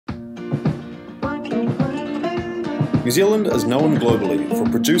New Zealand is known globally for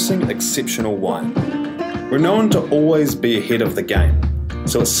producing exceptional wine. We're known to always be ahead of the game,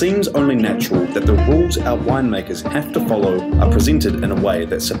 so it seems only natural that the rules our winemakers have to follow are presented in a way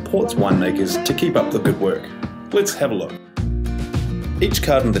that supports winemakers to keep up the good work. Let's have a look. Each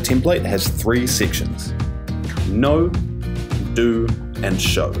card in the template has 3 sections: Know, Do, and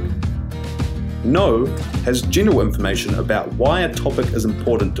Show. Know has general information about why a topic is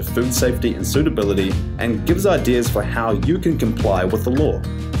important to food safety and suitability and gives ideas for how you can comply with the law.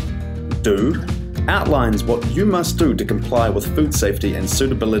 Do outlines what you must do to comply with food safety and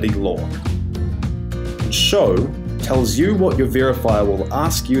suitability law. Show tells you what your verifier will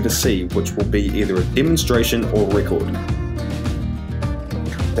ask you to see, which will be either a demonstration or record.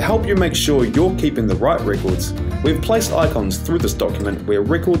 To help you make sure you're keeping the right records, we've placed icons through this document where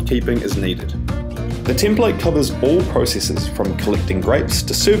record keeping is needed. The template covers all processes from collecting grapes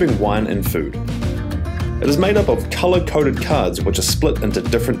to serving wine and food. It is made up of colour-coded cards which are split into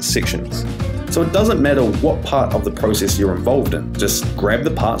different sections. So it doesn't matter what part of the process you're involved in, just grab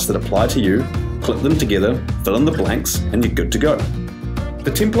the parts that apply to you, clip them together, fill in the blanks, and you're good to go.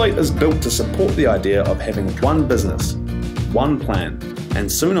 The template is built to support the idea of having one business, one plan, and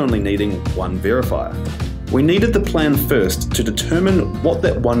soon only needing one verifier. We needed the plan first to determine what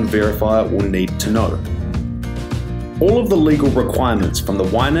that one verifier will need to know. All of the legal requirements from the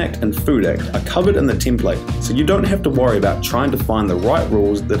Wine Act and Food Act are covered in the template, so you don't have to worry about trying to find the right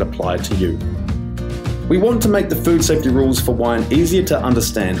rules that apply to you. We want to make the food safety rules for wine easier to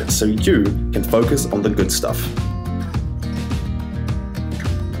understand so you can focus on the good stuff.